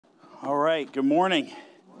All right, good morning.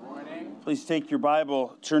 Good morning. Please take your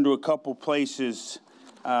Bible, turn to a couple places.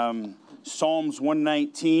 Psalms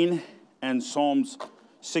 119 and Psalms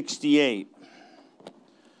 68.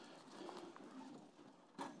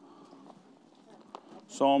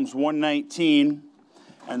 Psalms 119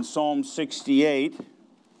 and Psalm 68.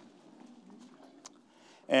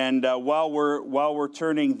 And while we're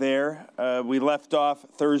turning there, we left off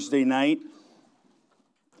Thursday night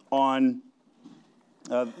on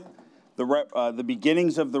the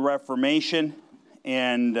beginnings of the Reformation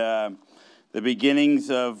and the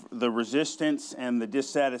beginnings of the resistance and the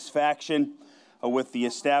dissatisfaction with the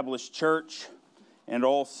established church, and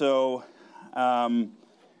also the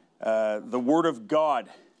Word of God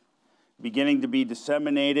beginning to be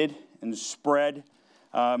disseminated and spread.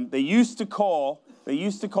 They used to call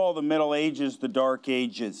the Middle Ages the Dark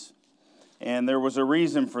Ages, and there was a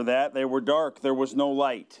reason for that. They were dark. There was no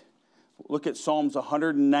light. Look at Psalms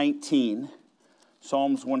 119.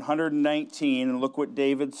 Psalms 119, and look what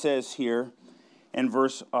David says here in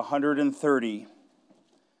verse 130.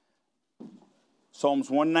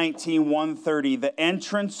 Psalms 119, 130. The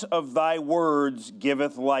entrance of thy words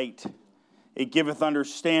giveth light. It giveth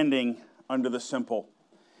understanding unto the simple.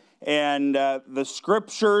 And the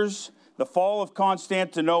scriptures, the fall of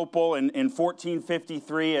Constantinople in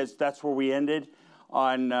 1453, as that's where we ended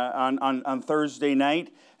on Thursday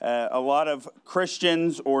night. A lot of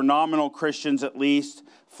Christians, or nominal Christians at least,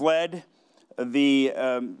 fled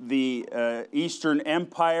the Eastern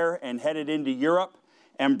Empire and headed into Europe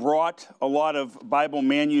and brought a lot of Bible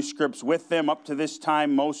manuscripts with them. Up to this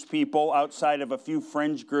time, most people, outside of a few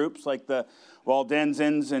fringe groups like the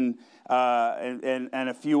Waldensians and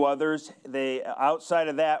a few others, outside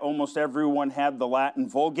of that, almost everyone had the Latin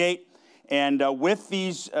Vulgate. And with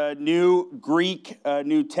these new Greek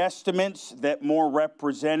New Testaments that more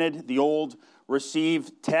represented the old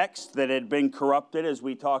received text that had been corrupted, as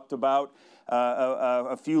we talked about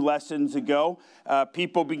a few lessons ago,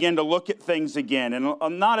 people began to look at things again. And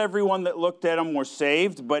not everyone that looked at them were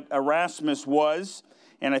saved, but Erasmus was.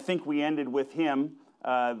 And I think we ended with him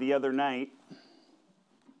the other night.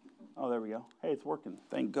 Oh, there we go. Hey, it's working.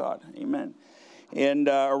 Thank God. Amen. And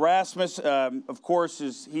Erasmus, of course,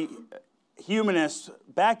 is humanist.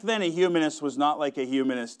 Back then, a humanist was not like a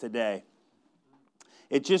humanist today.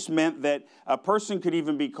 It just meant that a person could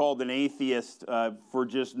even be called an atheist for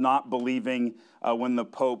just not believing when the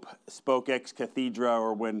Pope spoke ex cathedra,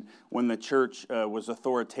 or when the church was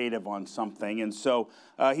authoritative on something. And so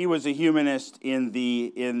he was a humanist in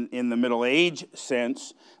the Middle Age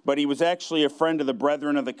sense, but he was actually a friend of the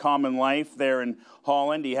Brethren of the Common Life there in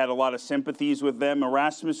Holland. He had a lot of sympathies with them.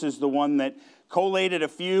 Erasmus is the one that collated a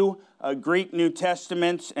few Greek New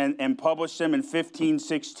Testaments and published them in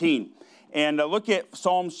 1516. And look at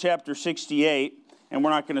Psalms chapter 68, and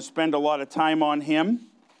we're not going to spend a lot of time on him,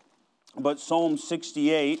 but Psalm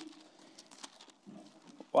 68,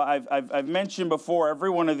 well, I've mentioned before, every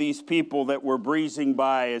one of these people that we're breezing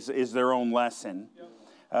by is their own lesson.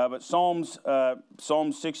 But Psalm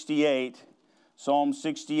 68,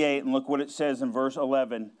 and look what it says in verse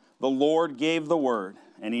 11. The Lord gave the word,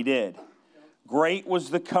 and he did. Great was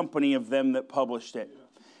the company of them that published it.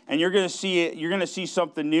 And you're going to see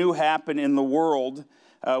something new happen in the world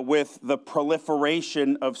with the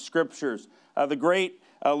proliferation of scriptures. The great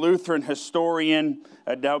Lutheran historian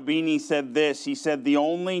Daubini said this. He said, the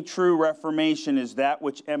only true Reformation is that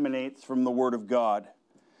which emanates from the Word of God.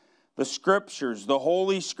 The Scriptures, the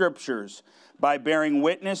Holy Scriptures, by bearing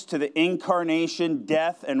witness to the incarnation,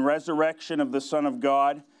 death, and resurrection of the Son of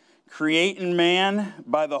God, create in man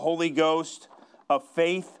by the Holy Ghost a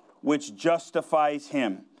faith which justifies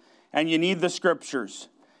him. And you need the Scriptures.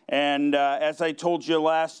 And as I told you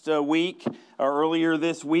last week, or earlier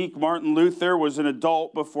this week, Martin Luther was an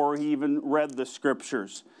adult before he even read the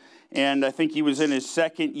Scriptures. And I think he was in his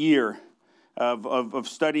second year of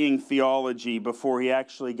studying theology before he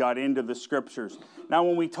actually got into the Scriptures. Now,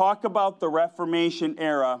 when we talk about the Reformation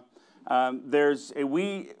era,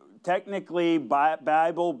 technically,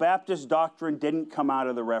 Baptist doctrine didn't come out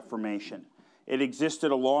of the Reformation. It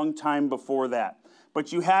existed a long time before that.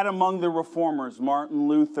 But you had among the reformers Martin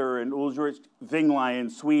Luther and Ulrich Zwingli in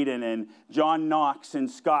Sweden, and John Knox in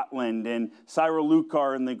Scotland, and Cyril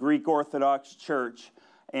Lucar in the Greek Orthodox Church.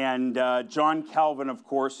 And John Calvin, of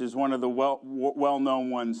course, is one of the well-known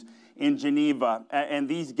ones in Geneva. And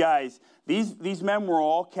these guys, these men were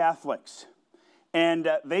all Catholics. And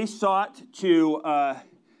they sought to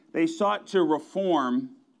reform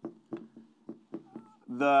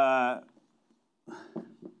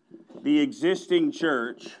the existing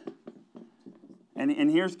church, and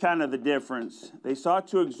here's kind of the difference. They sought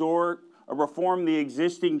to exhort reform the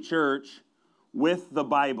existing church with the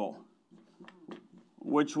Bible,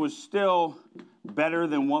 which was still better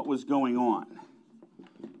than what was going on.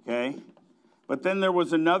 Okay? But then there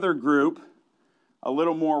was another group, a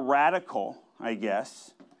little more radical, I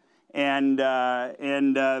guess, and that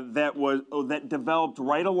developed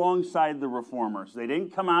right alongside the Reformers. They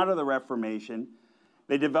didn't come out of the Reformation.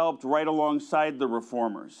 They developed right alongside the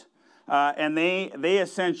Reformers. And they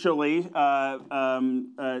essentially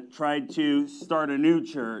tried to start a new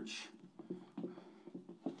church.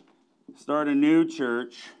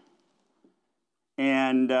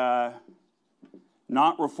 And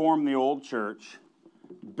not reform the old church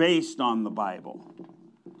based on the Bible.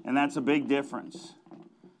 And that's a big difference.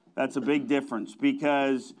 That's a big difference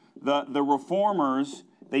because the Reformers,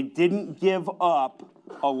 they didn't give up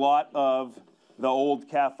a lot of the old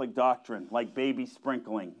Catholic doctrine, like baby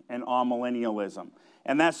sprinkling and amillennialism.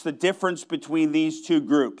 And that's the difference between these two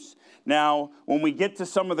groups. Now, when we get to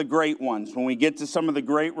some of the great ones, when we get to some of the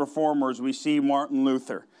great reformers, we see Martin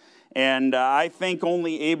Luther. And I think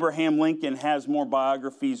only Abraham Lincoln has more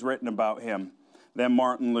biographies written about him than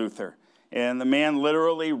Martin Luther. And the man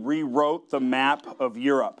literally rewrote the map of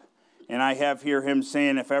Europe. And I have here him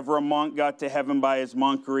saying, if ever a monk got to heaven by his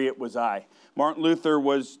monkery, it was I. Martin Luther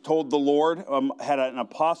was told the Lord, had an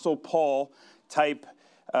Apostle Paul type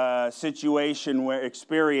experience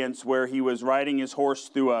where he was riding his horse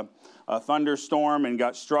through a thunderstorm and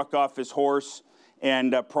got struck off his horse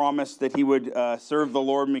and promised that he would serve the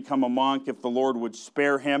Lord and become a monk if the Lord would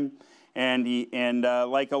spare him. And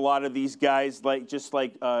like a lot of these guys, just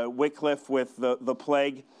like Wycliffe with the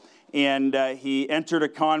plague, and he entered a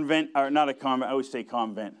convent, or not a convent, I always say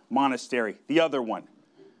convent, monastery, the other one.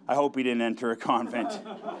 I hope he didn't enter a convent.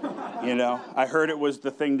 I heard it was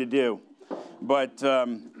the thing to do. But,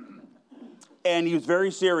 and he was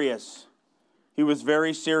very serious. He was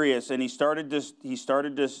very serious, and he started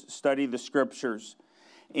to study the scriptures.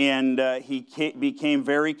 And he became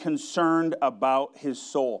very concerned about his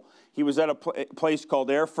soul. He was at a place called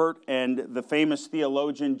Erfurt, and the famous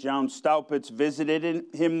theologian John Staupitz visited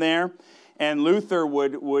him there. And Luther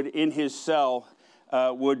would in his cell,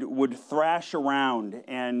 would thrash around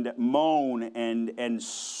and moan and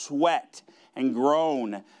sweat and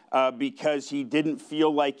groan because he didn't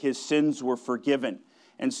feel like his sins were forgiven.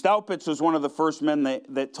 And Staupitz was one of the first men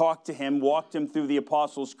that talked to him, walked him through the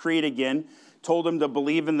Apostles' Creed again, told him to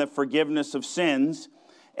believe in the forgiveness of sins.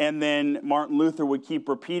 And then Martin Luther would keep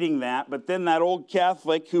repeating that. But then that old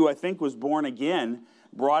Catholic, who I think was born again,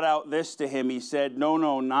 brought out this to him. He said, no,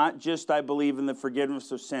 not just I believe in the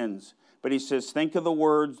forgiveness of sins. But he says, think of the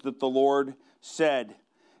words that the Lord said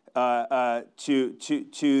to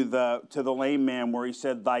the lame man, where he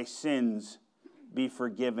said, thy sins be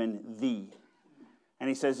forgiven thee. And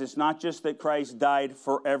he says, it's not just that Christ died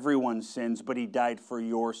for everyone's sins, but he died for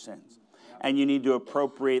your sins. And you need to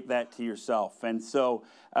appropriate that to yourself. And so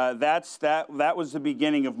that was the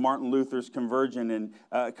beginning of Martin Luther's conversion.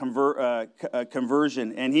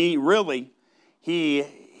 And he really, he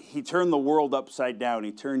turned the world upside down.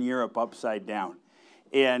 He turned Europe upside down.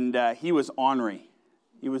 And he was ornery.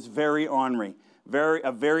 He was very ornery.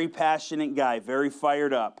 A very passionate guy, very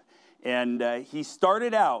fired up. And he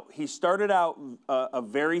started out a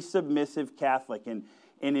very submissive Catholic. And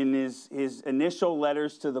in his initial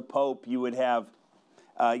letters to the Pope, you would have,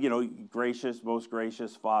 gracious, most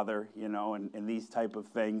gracious Father, and these type of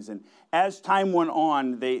things. And as time went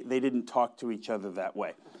on, they didn't talk to each other that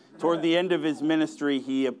way. Toward the end of his ministry,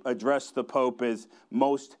 he addressed the Pope as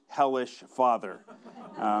most hellish Father.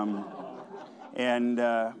 And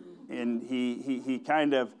he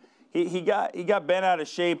kind of, he got bent out of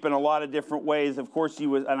shape in a lot of different ways. Of course, he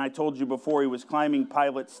was, and I told you before, he was climbing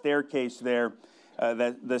Pilate's staircase there,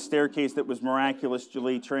 the staircase that was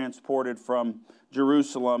miraculously transported from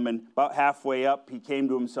Jerusalem. And about halfway up, he came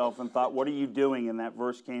to himself and thought, what are you doing? And that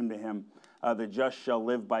verse came to him, the just shall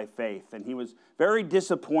live by faith. And he was very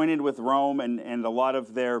disappointed with Rome and a lot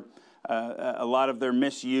of their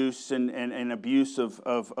misuse and abuse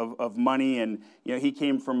of money. And he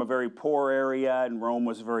came from a very poor area, and Rome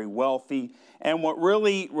was very wealthy. And what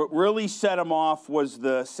really set him off was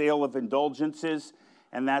the sale of indulgences.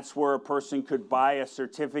 And that's where a person could buy a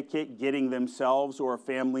certificate getting themselves or a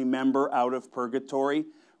family member out of purgatory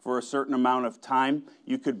for a certain amount of time.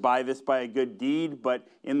 You could buy this by a good deed, but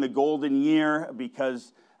in the golden year,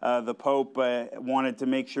 because the Pope wanted to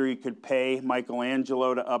make sure he could pay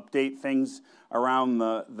Michelangelo to update things around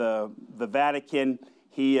the Vatican,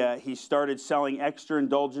 he started selling extra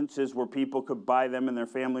indulgences where people could buy them and their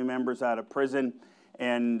family members out of prison.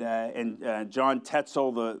 John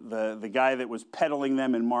Tetzel, the guy that was peddling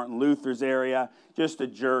them in Martin Luther's area, just a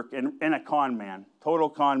jerk and a con man, total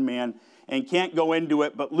con man, and can't go into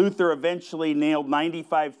it. But Luther eventually nailed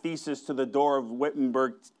 95 theses to the door of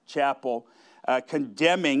Wittenberg Chapel,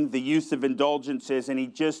 condemning the use of indulgences, and he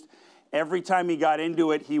just, every time he got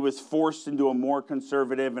into it, he was forced into a more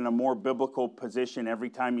conservative and a more biblical position every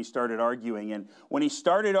time he started arguing. And when he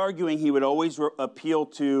started arguing, he would always appeal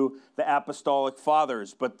to the apostolic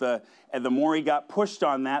fathers. But the more he got pushed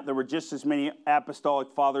on that, there were just as many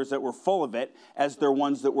apostolic fathers that were full of it as there were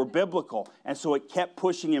ones that were biblical. And so it kept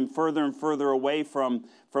pushing him further and further away from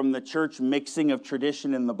the church mixing of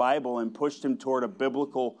tradition in the Bible and pushed him toward a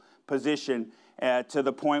biblical position. To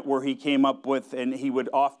the point where he came up with, and he would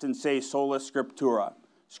often say, sola scriptura,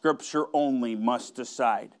 Scripture only must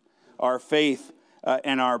decide our faith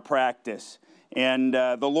and our practice. And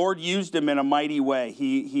the Lord used him in a mighty way.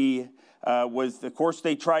 He was, of course,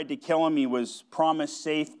 they tried to kill him. He was promised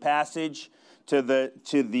safe passage to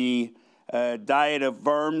the Diet of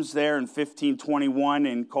Worms there in 1521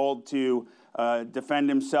 and called to defend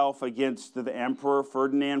himself against the Emperor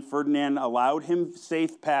Ferdinand. Ferdinand allowed him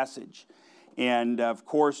safe passage. And, of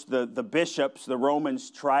course, the bishops, the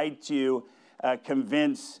Romans, tried to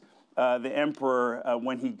convince the emperor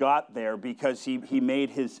when he got there, because he made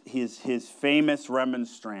his famous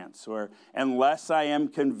remonstrance, where, unless I am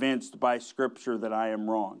convinced by Scripture that I am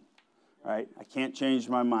wrong, right? I can't change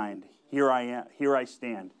my mind. Here I am. Here I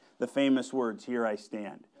stand. The famous words, here I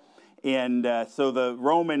stand. And so the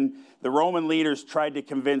Roman leaders tried to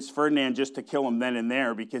convince Ferdinand just to kill him then and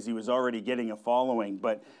there, because he was already getting a following.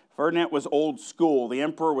 But Ferdinand was old school. The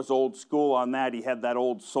emperor was old school on that. He had that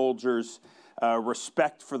old soldier's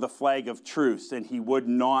respect for the flag of truce, and he would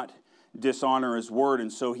not dishonor his word.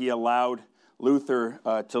 And so he allowed Luther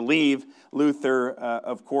to leave. Luther,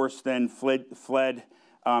 of course, then fled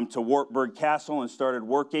to Wartburg Castle and started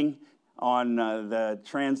working on the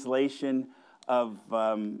translation of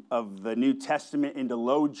the New Testament into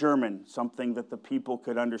Low German, something that the people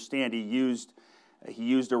could understand. He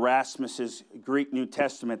used Erasmus's Greek New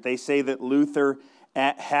Testament. They say that Luther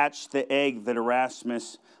hatched the egg that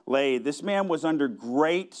Erasmus laid. This man was under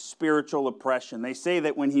great spiritual oppression. They say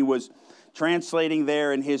that when he was translating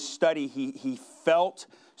there in his study, he felt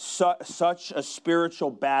such a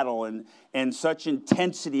spiritual battle and such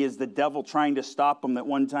intensity as the devil trying to stop him that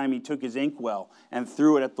one time he took his inkwell and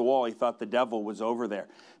threw it at the wall. He thought the devil was over there.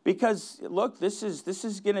 Because, look, this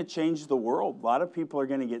is going to change the world. A lot of people are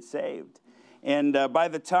going to get saved. And by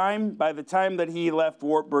the time that he left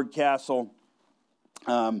Wartburg Castle,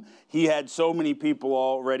 he had so many people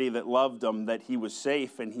already that loved him that he was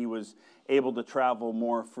safe and he was able to travel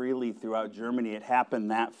more freely throughout Germany. It happened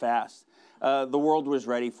that fast. The world was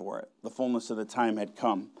ready for it. The fullness of the time had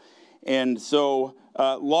come. And so,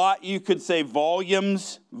 you could say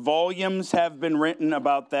volumes have been written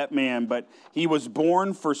about that man, but he was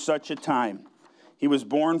born for such a time. He was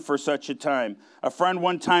born for such a time. A friend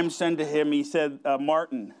one time said to him, he said,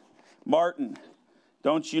 Martin,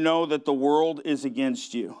 don't you know that the world is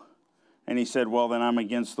against you? And he said, well, then I'm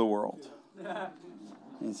against the world.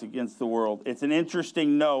 It's against the world. It's an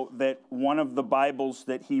interesting note that one of the Bibles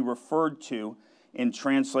that he referred to in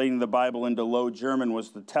translating the Bible into Low German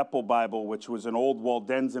was the Teppel Bible, which was an old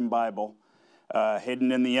Waldensen Bible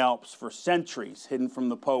hidden in the Alps for centuries, hidden from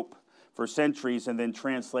the Pope for centuries, and then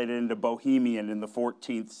translated into Bohemian in the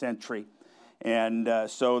 14th century. And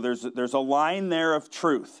so there's a line there of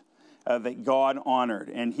truth that God honored.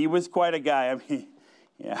 And he was quite a guy. I mean,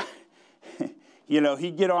 yeah,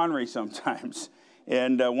 he'd get ornery sometimes.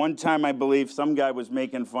 And one time, I believe, some guy was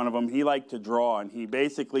making fun of him. He liked to draw, and he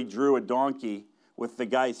basically drew a donkey with the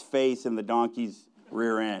guy's face and the donkey's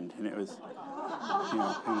rear end. And it was,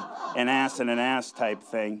 an ass and an ass type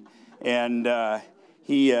thing. And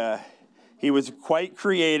he was quite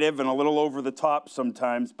creative and a little over the top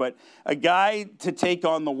sometimes. But a guy to take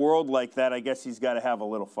on the world like that, I guess he's got to have a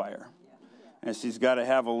little fire. Yes, he's got to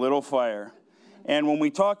have a little fire. And when we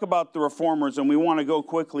talk about the reformers, and we want to go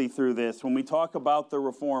quickly through this, when we talk about the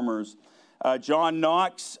reformers, John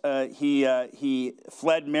Knox, he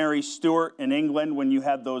fled Mary Stuart in England when you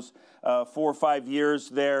had those 4 or 5 years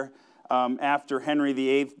there after Henry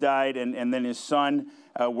VIII died, and then his son,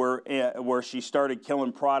 where she started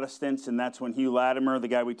killing Protestants, and that's when Hugh Latimer, the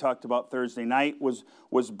guy we talked about Thursday night, was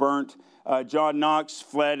burnt. John Knox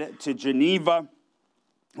fled to Geneva.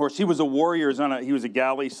 Of course, he was a warrior. He was a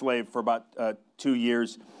galley slave for about 2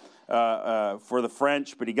 years for the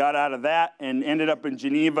French, but he got out of that and ended up in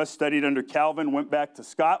Geneva, studied under Calvin, went back to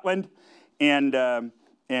Scotland, and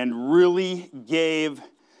really gave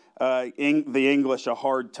the English a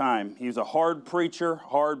hard time. He was a hard preacher,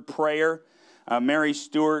 hard prayer. Mary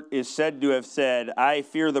Stuart is said to have said, "I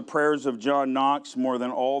fear the prayers of John Knox more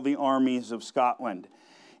than all the armies of Scotland."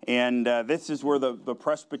 And this is where the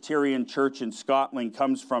Presbyterian Church in Scotland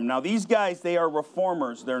comes from. Now, these guys, they are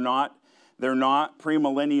reformers. They're not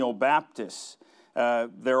premillennial Baptists.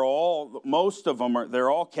 They're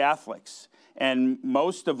all Catholics. And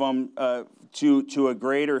most of them, to a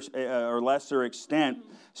greater or lesser extent,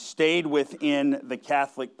 stayed within the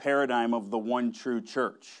Catholic paradigm of the one true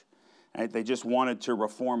church. Right? They just wanted to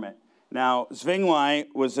reform it. Now, Zwingli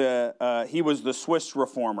was the Swiss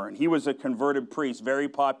reformer, and he was a converted priest, very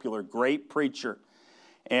popular, great preacher.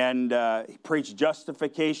 And he preached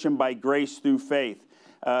justification by grace through faith.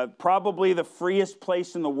 Probably the freest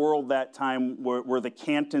place in the world that time were the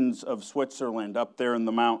cantons of Switzerland up there in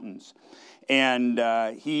the mountains. And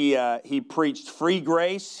he preached free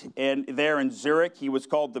grace, and there in Zurich, he was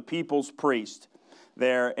called the People's Priest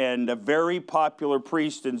there, and a very popular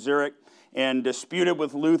priest in Zurich, and disputed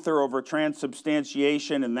with Luther over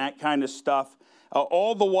transubstantiation and that kind of stuff.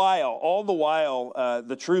 All the while,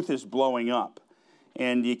 the truth is blowing up,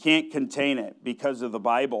 and you can't contain it because of the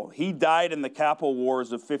Bible. He died in the Capel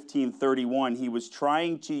Wars of 1531. He was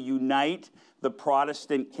trying to unite the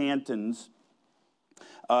Protestant cantons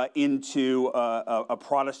into a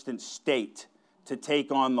Protestant state to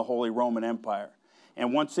take on the Holy Roman Empire.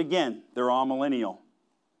 And once again, they're amillennial.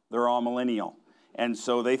 And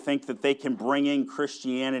so they think that they can bring in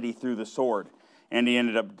Christianity through the sword. And he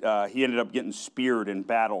ended up getting speared in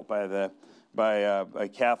battle by a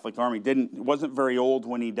Catholic army. Wasn't very old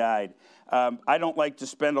when he died. I don't like to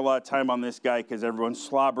spend a lot of time on this guy because everyone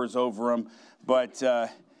slobbers over him. But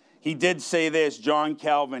he did say this, John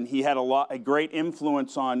Calvin. He had a great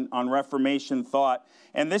influence on Reformation thought.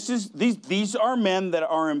 And these are men that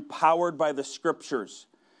are empowered by the Scriptures.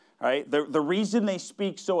 Right? The reason they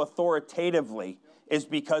speak so authoritatively is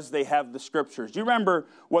because they have the Scriptures. Do you remember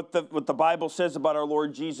what the Bible says about our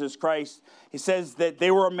Lord Jesus Christ? He says that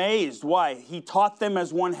they were amazed. Why? He taught them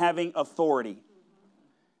as one having authority.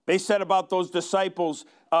 They said about those disciples,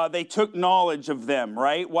 they took knowledge of them,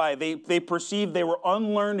 right? Why? They perceived they were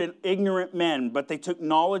unlearned and ignorant men, but they took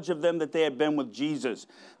knowledge of them that they had been with Jesus.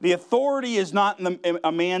 The authority is not in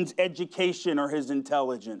a man's education or his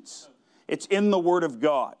intelligence. It's in the Word of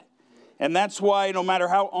God. And that's why no matter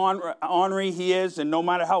how ornery he is and no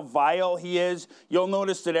matter how vile he is, you'll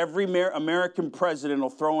notice that every American president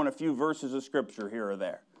will throw in a few verses of Scripture here or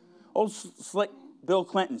there. Old slick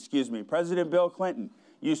President Bill Clinton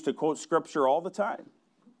used to quote Scripture all the time.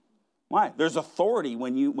 Why? There's authority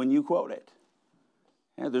when you quote it.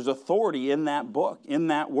 Yeah, there's authority in that book, in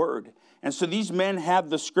that word. And so these men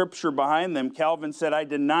have the Scripture behind them. Calvin said, "I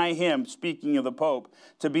deny him," speaking of the Pope,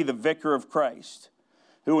 "to be the vicar of Christ,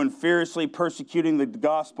 who in fiercely persecuting the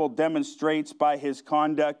gospel demonstrates by his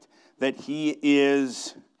conduct that he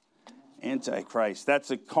is Antichrist."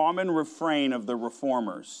 That's a common refrain of the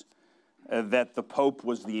reformers, that the Pope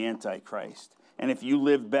was the Antichrist. And if you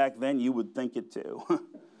lived back then, you would think it too.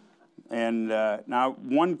 And now,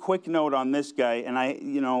 one quick note on this guy,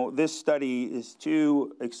 and this study is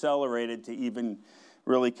too accelerated to even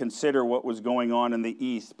really consider what was going on in the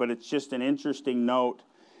East, but it's just an interesting note.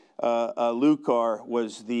 Lucar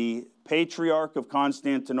was the Patriarch of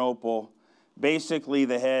Constantinople, basically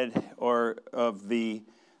the head of the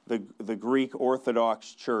Greek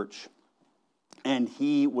Orthodox Church, and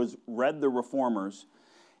he read the Reformers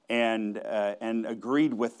and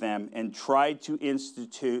agreed with them and tried to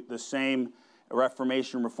institute the same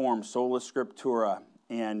Reformation reform, sola scriptura,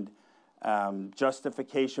 and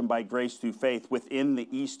justification by grace through faith within the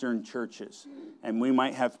Eastern churches. And we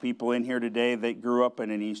might have people in here today that grew up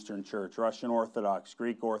in an Eastern church, Russian Orthodox,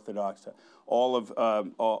 Greek Orthodox, all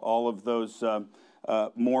of those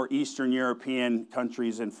more Eastern European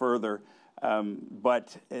countries and further.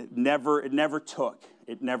 But it never took.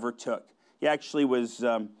 He actually was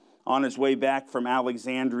on his way back from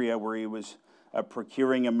Alexandria, where he was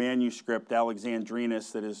procuring a manuscript,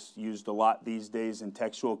 Alexandrinus, that is used a lot these days in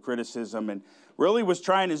textual criticism, and really was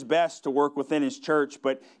trying his best to work within his church,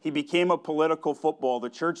 but he became a political football. The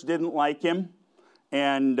church didn't like him,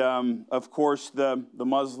 and of course the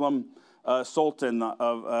Muslim sultan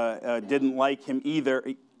didn't like him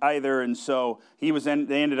either, and so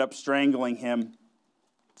they ended up strangling him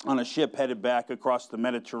on a ship headed back across the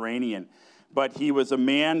Mediterranean. But he was a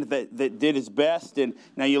man that did his best. And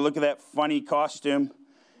now you look at that funny costume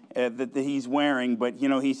that he's wearing. But,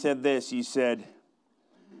 he said this. He said,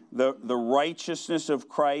 the righteousness of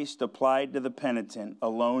Christ applied to the penitent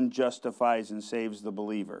alone justifies and saves the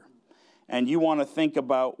believer. And you want to think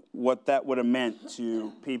about what that would have meant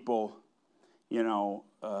to people,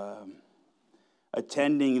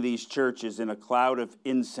 attending these churches in a cloud of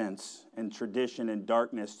incense and tradition and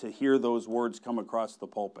darkness to hear those words come across the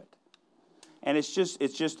pulpit. And it's just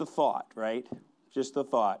a thought, right? Just a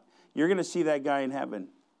thought. You're going to see that guy in heaven.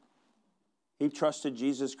 He trusted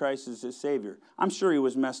Jesus Christ as his Savior. I'm sure he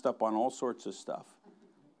was messed up on all sorts of stuff,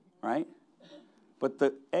 right? But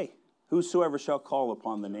whosoever shall call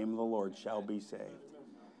upon the name of the Lord shall be saved.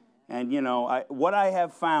 And, what I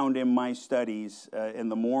have found in my studies,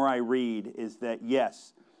 and the more I read, is that,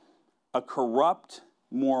 yes, a corrupt,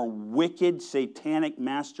 more wicked, satanic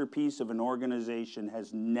masterpiece of an organization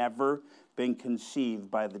has never been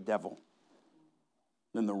conceived by the devil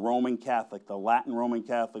than the Roman Catholic, the Latin Roman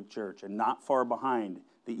Catholic Church, and not far behind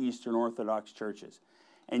the Eastern Orthodox churches.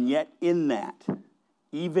 And yet in that,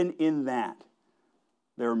 even in that,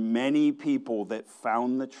 there are many people that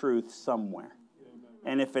found the truth somewhere.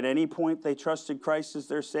 And if at any point they trusted Christ as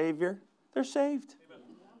their Savior, they're saved.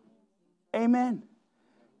 Amen.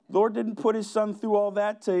 Lord didn't put his son through all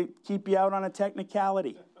that to keep you out on a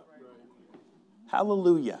technicality.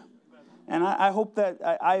 Hallelujah. And I hope that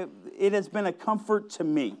it has been a comfort to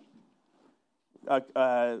me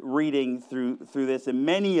reading through this, and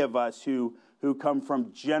many of us who come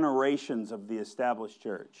from generations of the established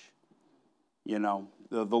church. The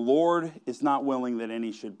Lord is not willing that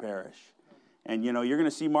any should perish. And, you're going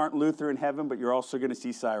to see Martin Luther in heaven, but you're also going to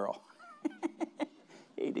see Cyril.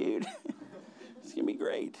 Hey, dude. It's going to be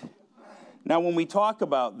great. Now, when we talk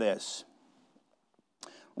about this,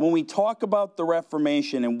 when we talk about the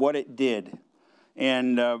Reformation and what it did,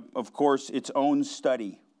 and, of course, its own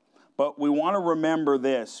study, but we want to remember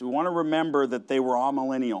this. We want to remember that they were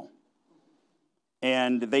amillennial.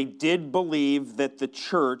 And they did believe that the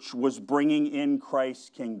church was bringing in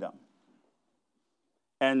Christ's kingdom.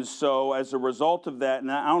 And so as a result of that,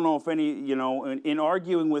 and I don't know if any, in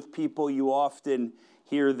arguing with people, you often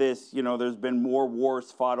hear this, there's been more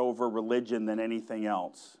wars fought over religion than anything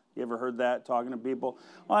else. You ever heard that talking to people?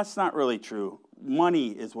 Well, that's not really true. Money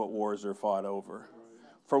is what wars are fought over.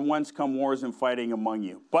 From whence come wars and fighting among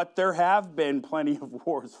you. But there have been plenty of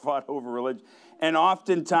wars fought over religion, and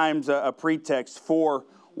oftentimes a pretext for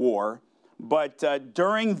war. But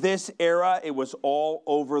during this era, it was all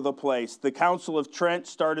over the place. The Council of Trent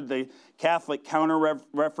started the Catholic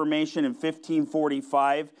Counter-Reformation in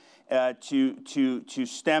 1545 to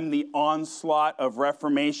stem the onslaught of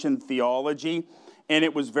Reformation theology. And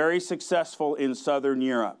it was very successful in Southern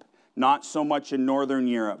Europe, not so much in Northern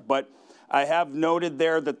Europe. But I have noted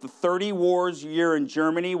there that the 30 Wars year in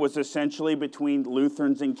Germany was essentially between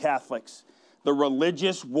Lutherans and Catholics. The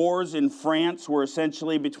religious wars in France were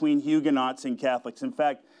essentially between Huguenots and Catholics. In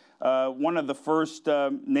fact, one of the first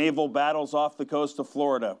naval battles off the coast of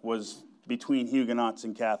Florida was between Huguenots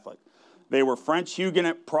and Catholics. They were French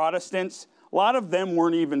Huguenot Protestants. A lot of them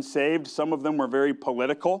weren't even saved. Some of them were very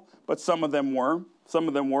political, but some of them were.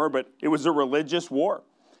 But it was a religious war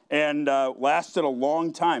and lasted a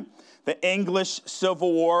long time. The English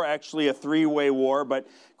Civil War, actually a three-way war, but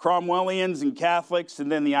Cromwellians and Catholics,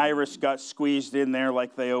 and then the Irish got squeezed in there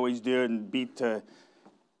like they always do and beat to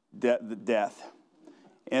death.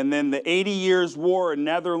 And then the 80 Years' War in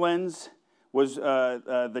Netherlands was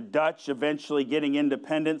the Dutch eventually getting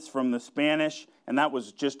independence from the Spanish, and that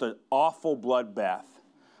was just an awful bloodbath.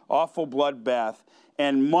 Awful bloodbath.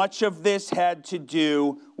 And much of this had to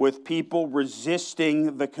do with people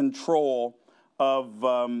resisting the control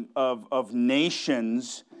of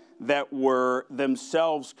nations that were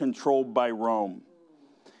themselves controlled by Rome.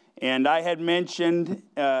 And I had mentioned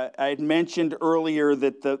earlier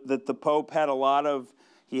that the Pope had a lot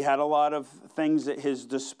of things at his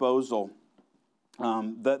disposal.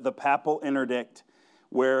 The papal interdict,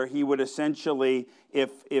 where he would essentially,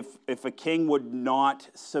 if a king would not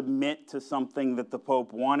submit to something that the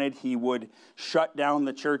Pope wanted, he would shut down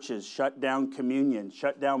the churches, shut down communion,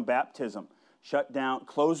 shut down baptism,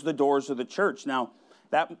 close the doors of the church. Now,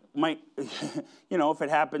 that might, if it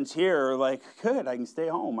happens here, good, I can stay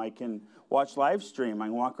home. I can watch Livestream. I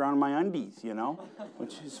can walk around in my undies,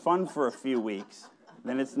 which is fun for a few weeks.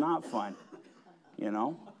 Then it's not fun,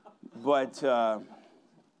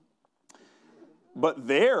 But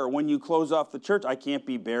there, when you close off the church, I can't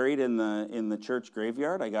be buried in the church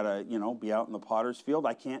graveyard. I gotta, be out in the potter's field.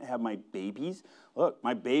 I can't have my babies. Look,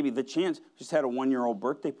 my baby, the chance, just had a 1-year-old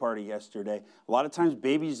birthday party yesterday. A lot of times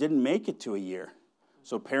babies didn't make it to a year.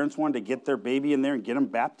 So parents wanted to get their baby in there and get them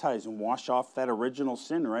baptized and wash off that original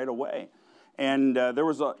sin right away. And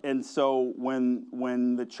so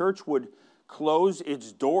when the church would close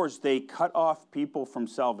its doors, they cut off people from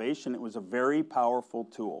salvation. It was a very powerful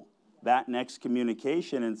tool. that next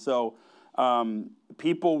communication. And so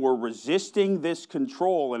people were resisting this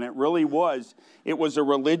control, and it was a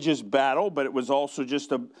religious battle, but it was also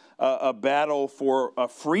just a battle for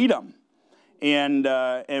freedom.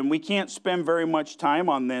 And we can't spend very much time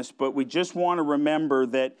on this, but we just want to remember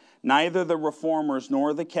that neither the Reformers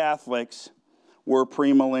nor the Catholics were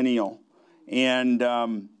premillennial. And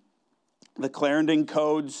the Clarendon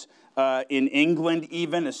Codes in England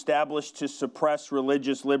even established to suppress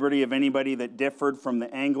religious liberty of anybody that differed from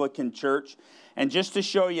the Anglican Church. And just to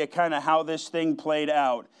show you kind of how this thing played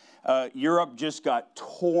out, Europe just got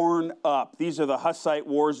torn up. These are the Hussite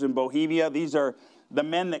wars in Bohemia. These are the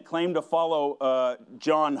men that claim to follow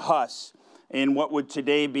John Huss in what would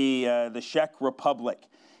today be the Czech Republic.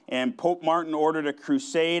 And Pope Martin ordered a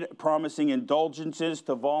crusade promising indulgences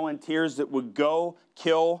to volunteers that would go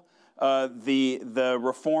kill the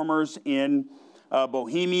reformers in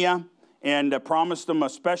Bohemia, and promised them a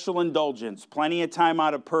special indulgence, plenty of time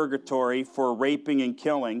out of purgatory for raping and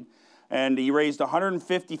killing. And he raised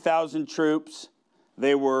 150,000 troops.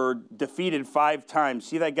 They were defeated 5 times.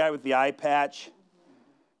 See that guy with the eye patch?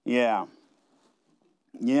 Yeah.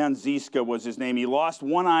 Jan Ziska was his name. He lost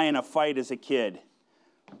one eye in a fight as a kid.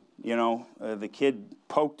 You know, the kid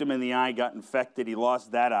poked him in the eye, got infected. He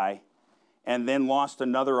lost that eye, and then lost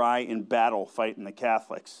another eye in battle fighting the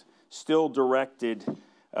Catholics. Still directed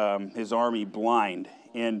his army blind,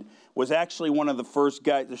 and was actually one of the first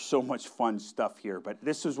guys. There's so much fun stuff here, but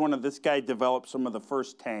this guy developed some of the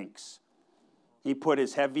first tanks. He put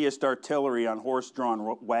his heaviest artillery on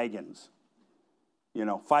horse-drawn wagons.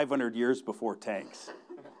 500 years before tanks.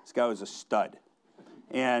 This guy was a stud.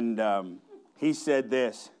 And he said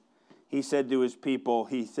this. He said to his people,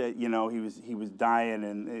 he said, he was dying,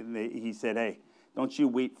 and he said, hey, don't you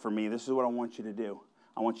weep for me. This is what I want you to do.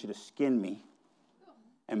 I want you to skin me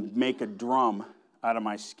and make a drum out of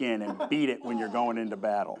my skin and beat it when you're going into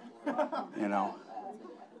battle.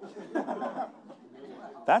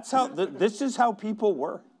 That's how, this is how people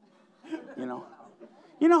were, You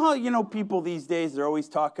know how, people these days, they're always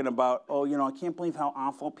talking about, I can't believe how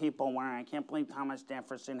awful people were. I can't believe Thomas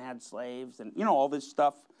Jefferson had slaves and, all this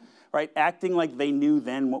stuff, right? Acting like they knew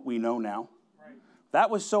then what we know now. Right. That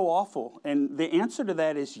was so awful. And the answer to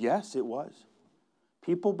that is yes, it was.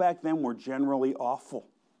 People back then were generally awful.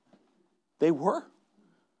 They were,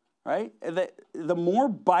 right? The more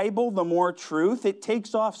Bible, the more truth, it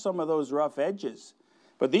takes off some of those rough edges.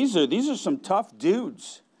 But these are some tough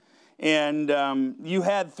dudes. And you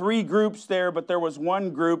had 3 groups there, but there was one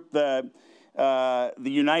group, the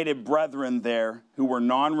United Brethren there, who were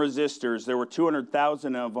non-resistors. There were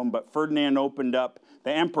 200,000 of them, but Ferdinand opened up,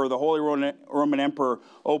 the emperor, the Holy Roman Emperor,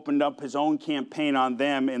 opened up his own campaign on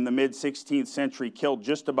them in the mid-16th century, killed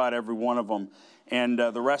just about every one of them, and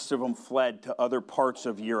the rest of them fled to other parts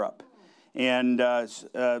of Europe. And there's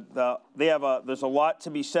a lot to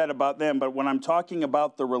be said about them, but when I'm talking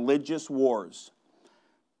about the religious wars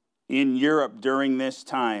in Europe during this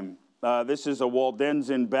time, this is a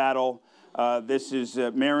Waldensian battle. This is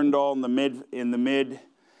Marindal in the mid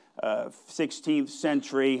 16th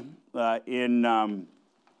century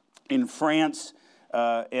in France,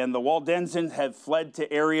 and the Waldensians had fled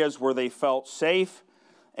to areas where they felt safe.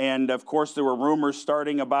 And of course, there were rumors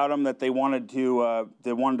starting about them that they wanted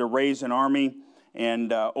to raise an army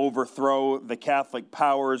and overthrow the Catholic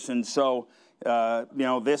powers. And so,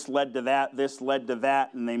 this led to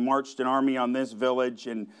that, and they marched an army on this village.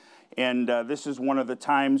 And this is one of the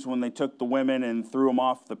times when they took the women and threw them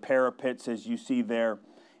off the parapets, as you see there,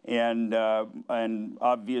 and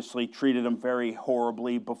obviously treated them very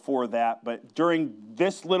horribly before that. But during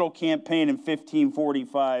this little campaign in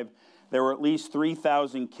 1545, there were at least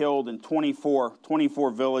 3,000 killed, and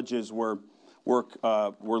 24 villages were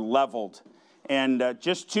leveled. And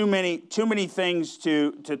just too many things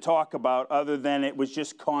to talk about, other than it was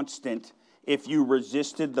just constant if you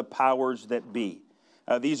resisted the powers that be.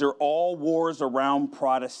 These are all wars around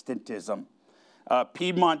Protestantism.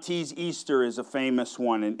 Piedmontese Easter is a famous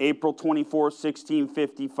one, in April 24,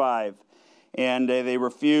 1655. And they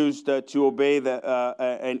refused to obey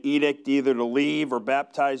an edict either to leave or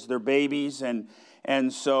baptize their babies.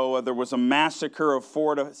 And so there was a massacre of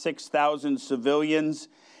 4,000 to 6,000 civilians.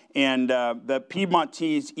 And the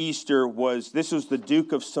Piedmontese Easter was the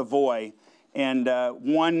Duke of Savoy. And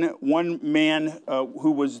one man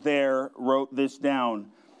who was there wrote this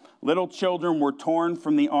down. Little children were torn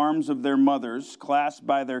from the arms of their mothers, clasped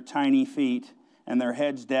by their tiny feet, and their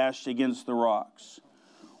heads dashed against the rocks,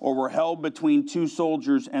 or were held between 2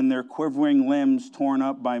 soldiers and their quivering limbs torn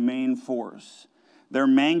up by main force. Their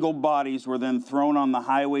mangled bodies were then thrown on the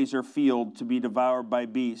highways or field to be devoured by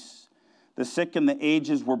beasts. The sick and the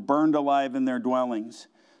aged were burned alive in their dwellings.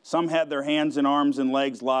 Some had their hands and arms and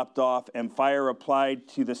legs lopped off, and fire applied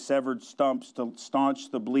to the severed stumps to staunch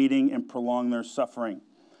the bleeding and prolong their suffering.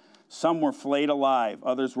 Some were flayed alive,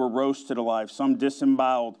 others were roasted alive, some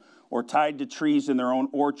disemboweled or tied to trees in their own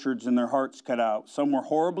orchards and their hearts cut out. Some were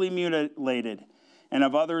horribly mutilated, and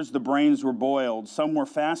of others the brains were boiled. Some were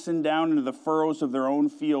fastened down into the furrows of their own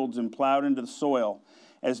fields and plowed into the soil,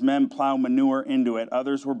 as men plow manure into it.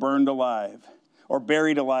 Others were burned alive, or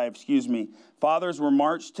buried alive, Fathers were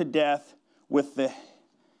marched to death with the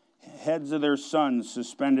heads of their sons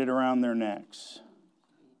suspended around their necks.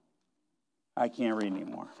 I can't read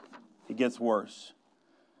anymore. It gets worse.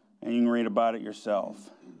 And you can read about it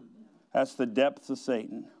yourself. That's the depths of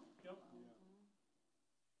Satan.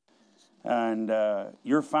 And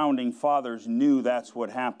your founding fathers knew that's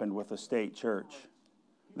what happened with the state church.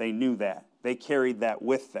 They knew that. They carried that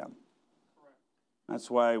with them. That's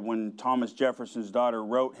why when Thomas Jefferson's daughter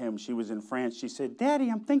wrote him, she was in France, she said, "Daddy,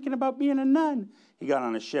 I'm thinking about being a nun." He got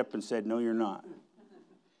on a ship and said, "No, you're not."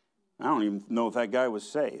 I don't even know if that guy was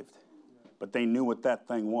saved. But they knew what that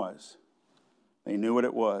thing was. They knew what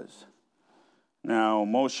it was. Now,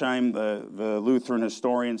 Mosheim, the Lutheran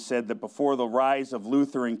historian, said that before the rise of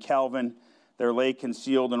Luther and Calvin, there lay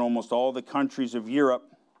concealed in almost all the countries of Europe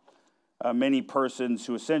many persons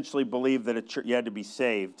who essentially believed that you had to be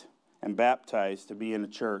saved and baptized to be in a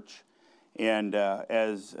church, and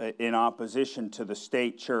as in opposition to the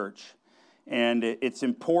state church. And it's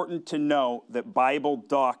important to note that Bible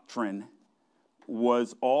doctrine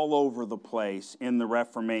was all over the place in the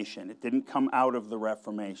Reformation. It didn't come out of the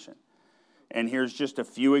Reformation. And here's just a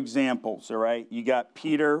few examples, all right? You got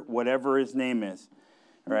Peter, whatever his name is,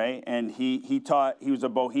 right? And he taught, he was a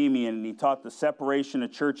Bohemian, and he taught the separation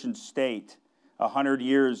of church and state 100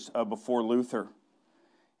 years before Luther.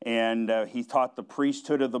 And he taught the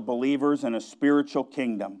priesthood of the believers and a spiritual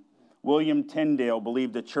kingdom. William Tyndale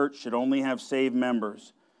believed the church should only have saved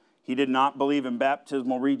members. He did not believe in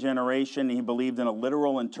baptismal regeneration. He believed in a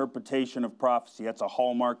literal interpretation of prophecy. That's a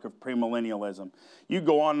hallmark of premillennialism. You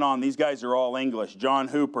go on and on. These guys are all English. John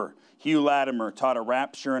Hooper, Hugh Latimer taught a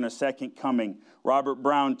rapture and a second coming. Robert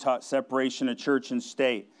Brown taught separation of church and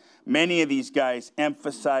state. Many of these guys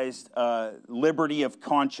emphasized liberty of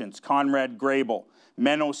conscience. Conrad Grebel,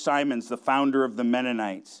 Menno Simons, the founder of the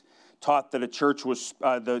Mennonites, taught that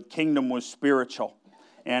the kingdom was spiritual,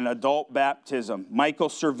 and adult baptism. Michael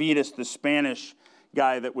Servetus, the Spanish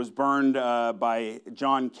guy that was burned by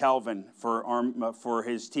John Calvin for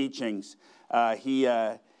his teachings, he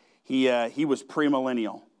was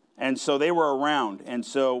premillennial. And so they were around. And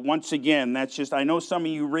so once again, that's just, I know some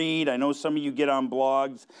of you read, I know some of you get on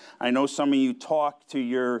blogs, I know some of you talk to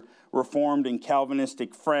your Reformed and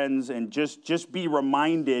Calvinistic friends, and just be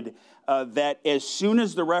reminded that as soon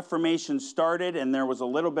as the Reformation started and there was a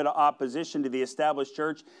little bit of opposition to the established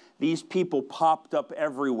church, these people popped up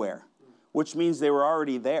everywhere, which means they were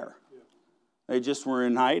already there. They just were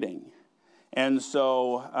in hiding. And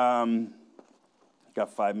so,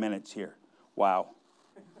 got 5 minutes here. Wow.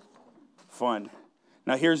 Fun.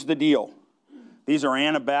 Now here's the deal. These are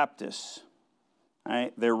Anabaptists.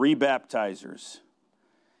 Right? They're rebaptizers.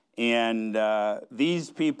 And these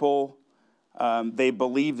people, they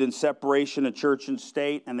believed in separation of church and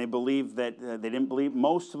state, and they believed that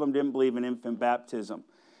most of them didn't believe in infant baptism.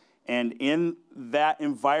 And in that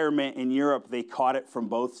environment in Europe, they caught it from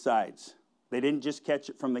both sides. They didn't just catch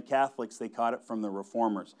it from the Catholics, they caught it from the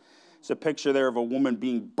Reformers. It's a picture there of a woman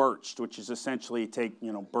being birched, which is essentially take,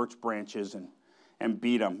 birch branches and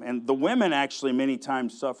beat them. And the women actually many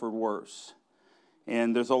times suffered worse.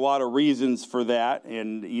 And there's a lot of reasons for that,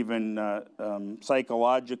 and even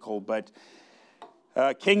psychological. But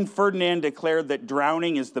King Ferdinand declared that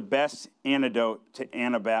drowning is the best antidote to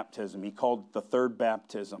Anabaptism. He called it the third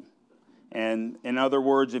baptism. And in other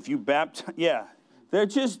words, if you baptize, they're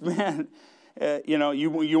just, man,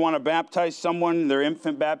 you want to baptize someone, their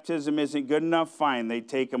infant baptism isn't good enough, fine. They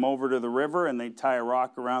take them over to the river, and they tie a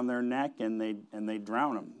rock around their neck, and they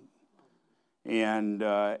drown them. And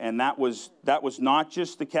that was not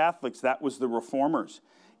just the Catholics, that was the Reformers.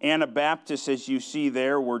 Anabaptists, as you see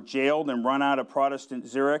there, were jailed and run out of Protestant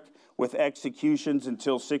Zurich with executions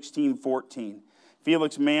until 1614.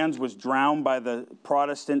 Felix Manz was drowned by the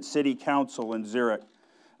Protestant City Council in Zurich.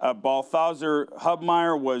 Balthasar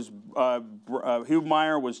Hubmaier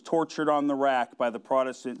was tortured on the rack by the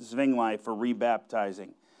Protestant Zwingli for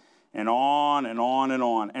rebaptizing. And on and on and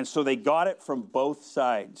on. And so they got it from both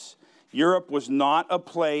sides. Europe was not a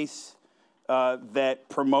place that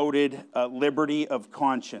promoted liberty of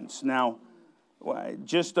conscience. Now,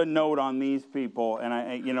 just a note on these people,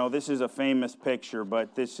 and this is a famous picture,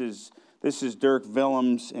 but this is This is Dirk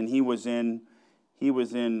Willems, and he was in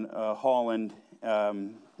Holland,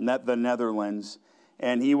 the Netherlands,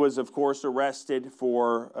 and he was, of course, arrested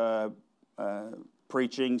for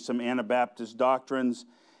preaching some Anabaptist doctrines,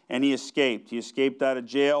 and he escaped. He escaped out of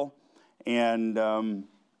jail, and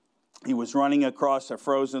he was running across a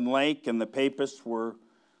frozen lake, and the papists were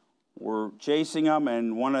chasing him,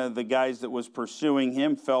 and one of the guys that was pursuing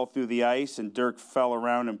him fell through the ice, and Dirk fell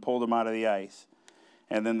around and pulled him out of the ice.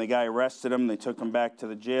 And then the guy arrested him. They took him back to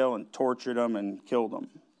the jail and tortured him and killed him.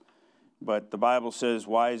 But the Bible says,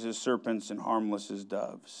 wise as serpents and harmless as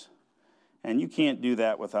doves. And you can't do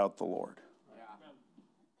that without the Lord.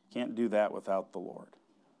 Can't do that without the Lord.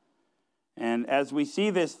 And as we see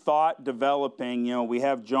this thought developing, we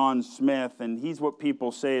have John Smith, and he's what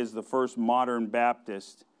people say is the first modern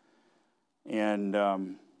Baptist. And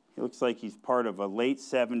he looks like he's part of a late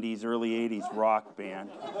 70s, early 80s rock band.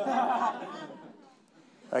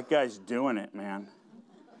 That guy's doing it, man.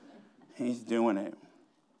 He's doing it.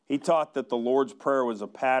 He taught that the Lord's Prayer was a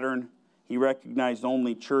pattern. He recognized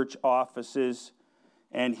only church offices.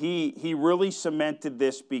 And he really cemented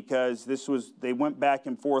this because they went back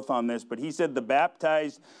and forth on this, but he said the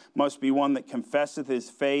baptized must be one that confesseth his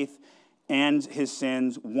faith and his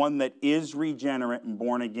sins, one that is regenerate and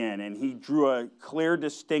born again. And he drew a clear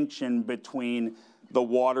distinction between the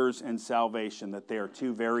waters and salvation, that they are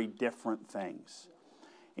two very different things.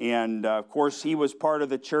 And, of course, he was part of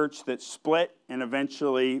the church that split and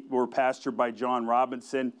eventually were pastored by John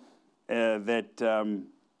Robinson that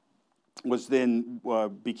was then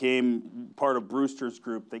became part of Brewster's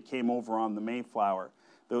group that came over on the Mayflower.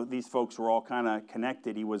 These folks were all kind of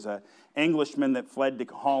connected. He was an Englishman that fled to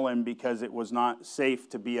Holland because it was not safe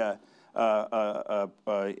to be a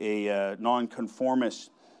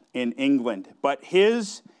nonconformist in England. But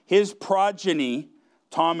his progeny,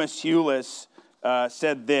 Thomas Hewlett,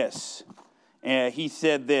 said this. He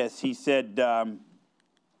said this. He said,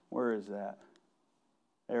 where is that?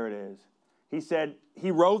 There it is. He said, he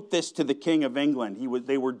wrote this to the King of England.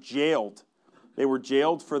 They were jailed. They were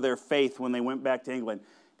jailed for their faith when they went back to England.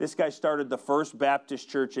 This guy started the first Baptist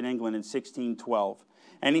church in England in 1612.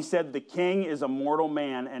 And he said, the king is a mortal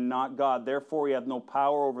man and not God. Therefore, he hath no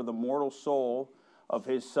power over the mortal soul of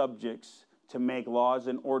his subjects to make laws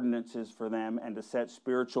and ordinances for them and to set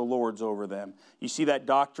spiritual lords over them. You see that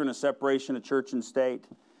doctrine of separation of church and state?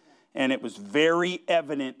 And it was very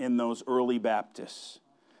evident in those early Baptists.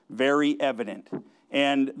 Very evident.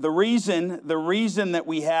 And the reason that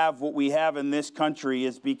we have what we have in this country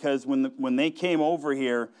is because when they came over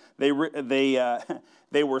here, they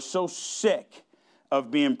were so sick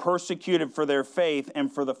of being persecuted for their faith,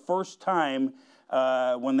 and for the first time,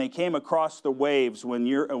 when they came across the waves, when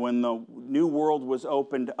the new world was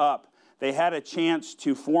opened up, they had a chance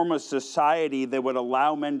to form a society that would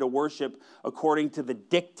allow men to worship according to the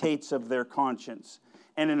dictates of their conscience.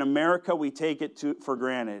 And in America, we take it for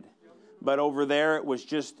granted. But over there, it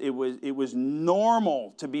was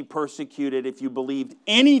normal to be persecuted if you believed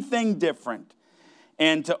anything different.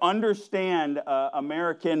 And to understand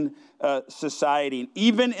American society,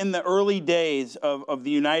 even in the early days of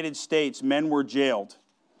the United States, men were jailed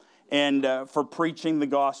and for preaching the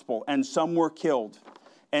gospel, and some were killed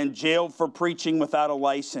and jailed for preaching without a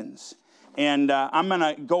license. And I'm going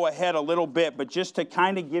to go ahead a little bit, but just to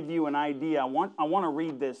kind of give you an idea, I want to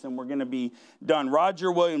read this, and we're going to be done.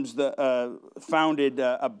 Roger Williams founded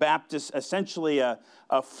a Baptist, essentially a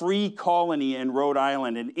free colony in Rhode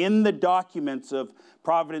Island. And in the documents of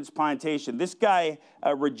Providence Plantation, this guy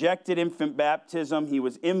rejected infant baptism. He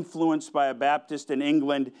was influenced by a Baptist in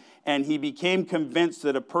England, and he became convinced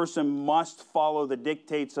that a person must follow the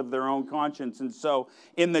dictates of their own conscience. And so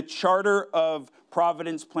in the Charter of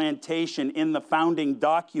Providence Plantation, in the founding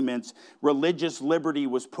documents, religious liberty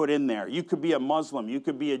was put in there. You could be a Muslim, you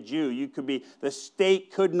could be a Jew, the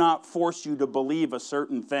state could not force you to believe a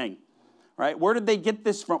certain thing. Right? Where did they get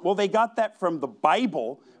this from? Well, they got that from the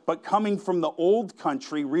Bible, but coming from the old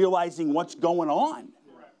country, realizing what's going on.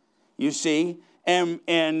 You see? And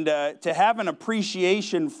to have an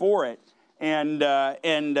appreciation for it. And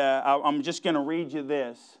I'm just going to read you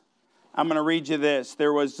this. I'm going to read you this.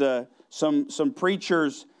 There was some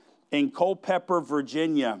preachers in Culpeper,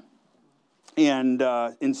 Virginia, and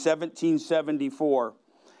in 1774,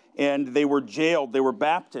 and they were jailed. They were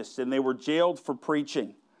Baptists, and they were jailed for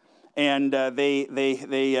preaching. And they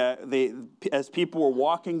as people were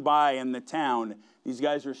walking by in the town, these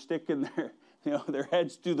guys are sticking their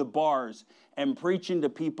heads through the bars and preaching to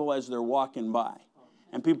people as they're walking by,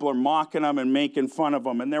 and people are mocking them and making fun of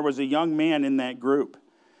them. And there was a young man in that group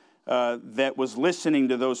that was listening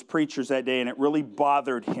to those preachers that day, and it really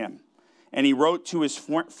bothered him. And he wrote to his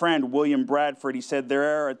friend, William Bradford, he said,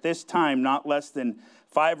 there are at this time not less than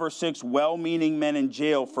 5 or 6 well-meaning men in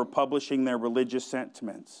jail for publishing their religious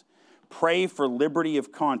sentiments. Pray for liberty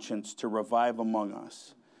of conscience to revive among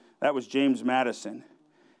us. That was James Madison.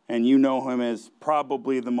 And you know him as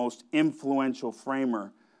probably the most influential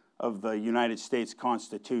framer of the United States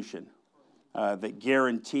Constitution that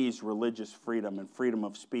guarantees religious freedom and freedom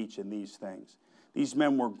of speech and these things. These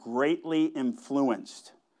men were greatly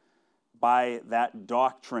influenced by that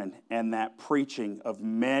doctrine and that preaching of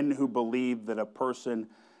men who believe that a person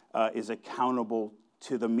is accountable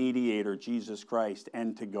to the mediator, Jesus Christ,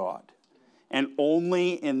 and to God. And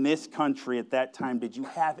only in this country at that time did you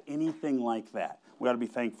have anything like that. We ought to be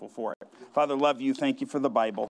thankful for it. Father, love you. Thank you for the Bible.